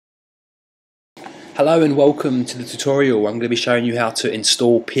Hello and welcome to the tutorial. I'm going to be showing you how to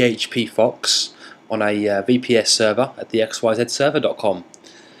install phpfox on a VPS server at the xyzserver.com.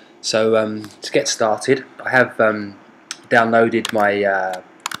 So to get started, I have downloaded my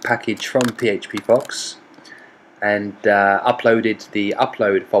package from phpfox and uploaded the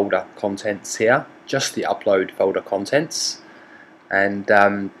upload folder contents here, just the upload folder contents, and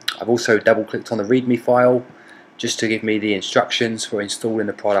I've also double clicked on the readme file just to give me the instructions for installing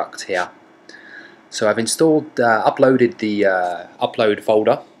the product here. So I've uploaded the upload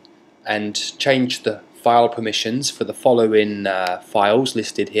folder and changed the file permissions for the following files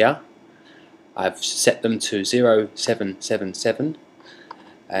listed here. I've set them to 0777,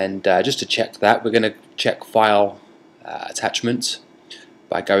 and just to check that, we're going to check file attachment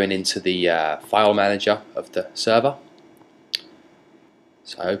by going into the file manager of the server.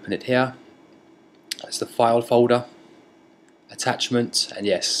 So I open it here. That's the file folder. Attachment, and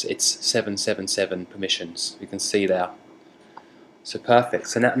yes, it's 777 permissions. You can see there. So perfect.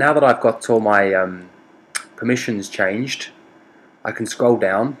 So now that I've got all my permissions changed, I can scroll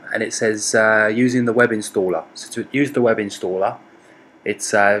down and it says using the web installer. So to use the web installer,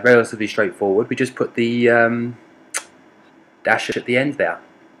 it's relatively straightforward. We just put the dash at the end there.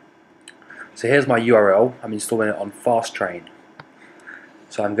 So here's my URL. I'm installing it on fast train.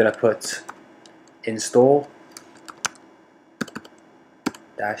 So I'm going to put install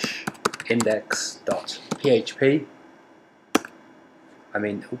index.php.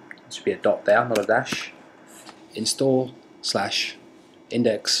 it should be a dot there, not a dash. Install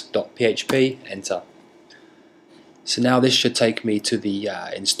 /index.php, enter. So now this should take me to the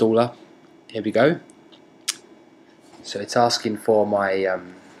installer. Here we go. So it's asking for my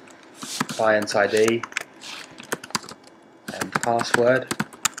client ID and password.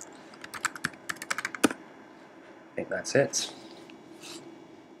 I think that's it.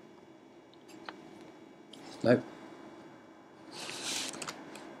 Nope.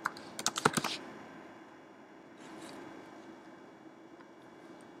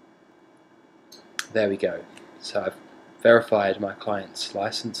 There we go. So I've verified my client's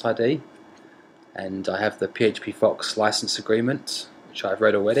license ID, and I have the phpfox license agreement, which I've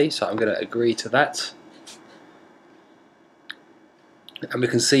read already, so I'm going to agree to that. And we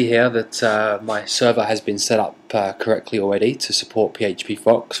can see here that my server has been set up correctly already to support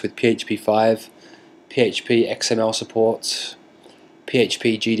phpfox with PHP 5, PHP XML support,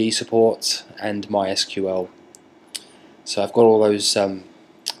 PHP GD support, and MySQL. So I've got all those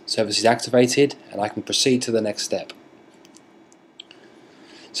services activated, and I can proceed to the next step.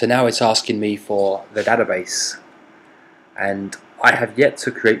 So now it's asking me for the database, and I have yet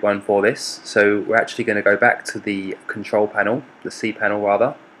to create one for this. So we're actually going to go back to the control panel, the cPanel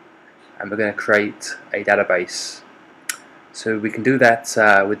rather, and we're going to create a database. So we can do that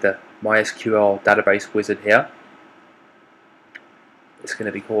with the MySQL database wizard here. It's going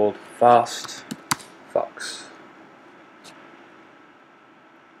to be called phpfox.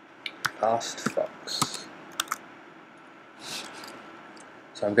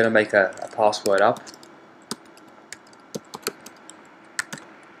 So I'm going to make a password up.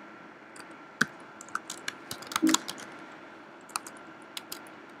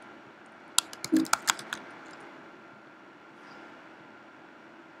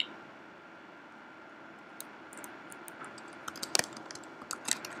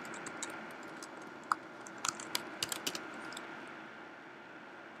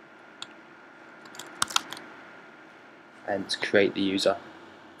 And create the user.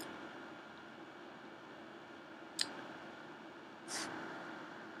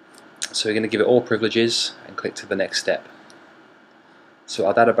 So we're going to give it all privileges and click to the next step. So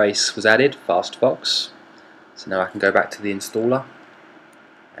our database was added, phpfox. So now I can go back to the installer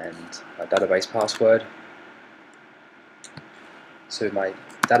and my database password. So my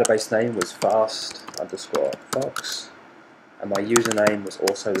database name was fast_fox, and my username was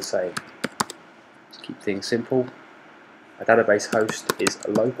also the same. To keep things simple, my database host is a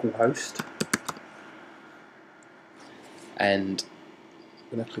local host, and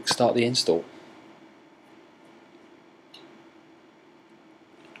I'm going to click start the install.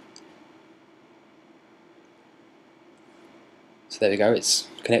 So there we go, it's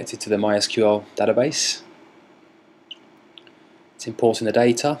connected to the MySQL database. It's importing the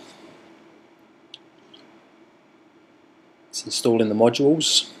data. It's installing the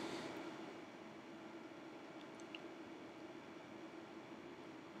modules.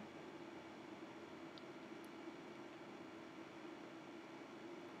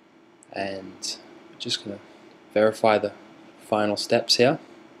 And I'm just going to verify the final steps here.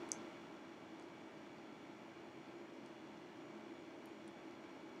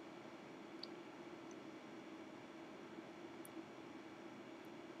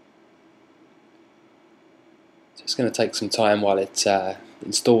 So it's going to take some time while it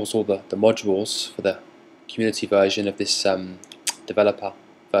installs all the modules for the community version of this developer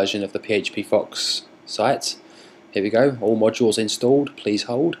version of the phpfox site. Here we go, all modules installed, please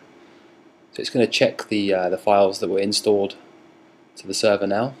hold. So it's going to check the files that were installed to the server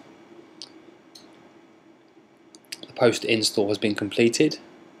now. The post install has been completed,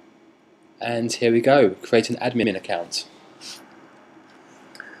 and here we go, create an admin account.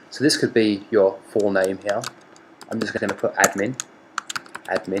 So this could be your full name here. I'm just going to put admin,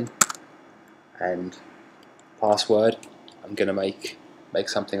 and password. I'm going to make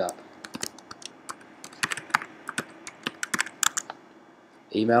something up.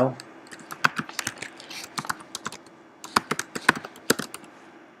 Email.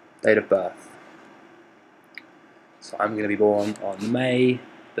 Date of birth. So I'm going to be born on May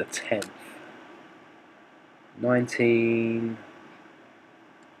the 10th,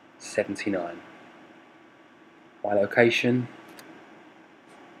 1979. My location,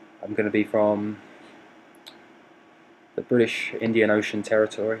 I'm going to be from the British Indian Ocean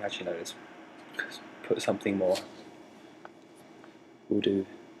Territory. Actually no, let's put something more. We'll do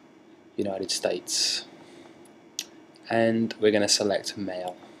United States. And we're going to select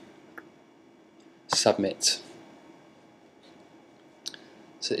male. Submit.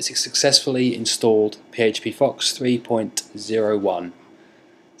 So it's successfully installed phpfox 3.01.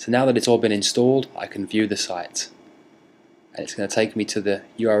 So now that it's all been installed, I can view the site. And it's going to take me to the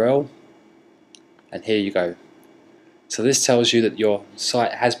URL, and here you go. So this tells you that your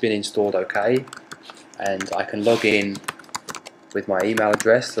site has been installed okay, and I can log in with my email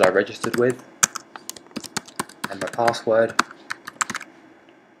address that I registered with, and my password,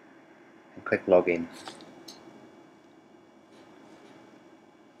 and click login.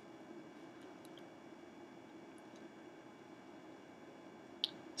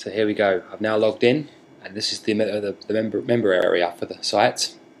 So here we go, I've now logged in, and this is the member area for the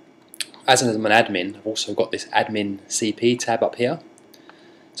site. As an admin, I've also got this admin CP tab up here.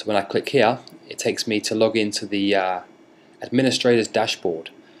 So when I click here, it takes me to log into the administrator's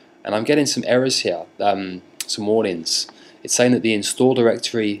dashboard. And I'm getting some errors here, some warnings. It's saying that the install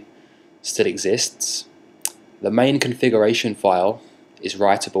directory still exists, the main configuration file is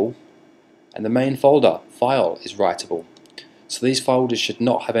writable, and the main folder file is writable. So these folders should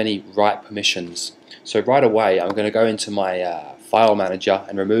not have any write permissions. So right away I'm going to go into my file manager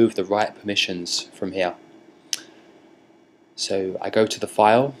and remove the write permissions from here. So I go to the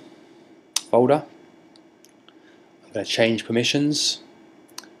file folder, I'm going to change permissions,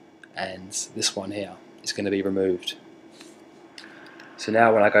 and this one here is going to be removed. So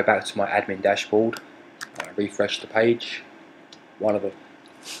now when I go back to my admin dashboard, I refresh the page, one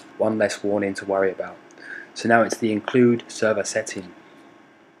less warning to worry about. So now it's the include server setting.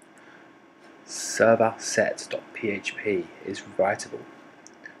 Server set.php is writable.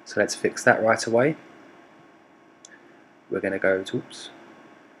 So let's fix that right away. We're going to go to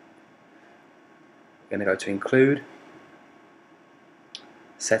include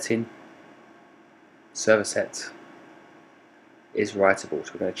setting server set is writable.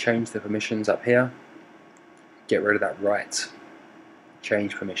 So we're going to change the permissions up here, get rid of that write,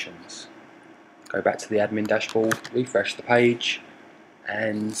 change permissions. Go back to the admin dashboard, refresh the page,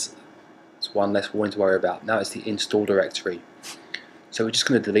 and it's one less warning to worry about. Now it's the install directory. So we're just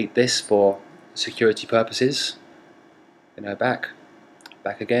going to delete this for security purposes. Go back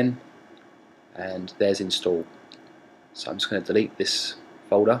again, and there's install. So I'm just going to delete this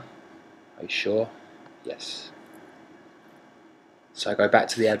folder. Are you sure? Yes. So I go back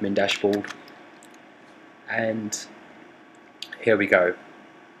to the admin dashboard, and here we go.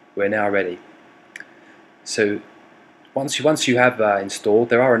 We're now ready. So once you have installed,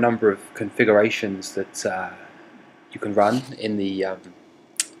 there are a number of configurations that you can run in the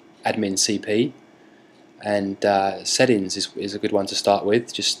admin CP, and settings is a good one to start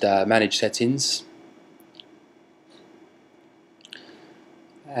with. Just manage settings,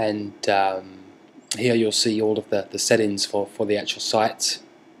 and here you'll see all of the settings for the actual site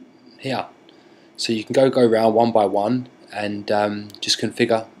here. So you can go around one by one and just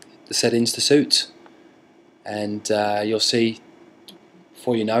configure the settings to suit. And you'll see,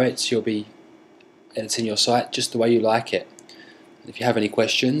 before you know it, you'll be editing your site just the way you like it. If you have any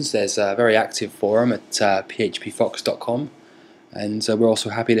questions, there's a very active forum at phpfox.com, and we're also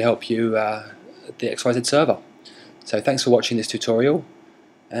happy to help you at the XYZ server. So thanks for watching this tutorial,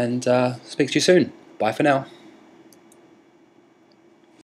 and speak to you soon. Bye for now.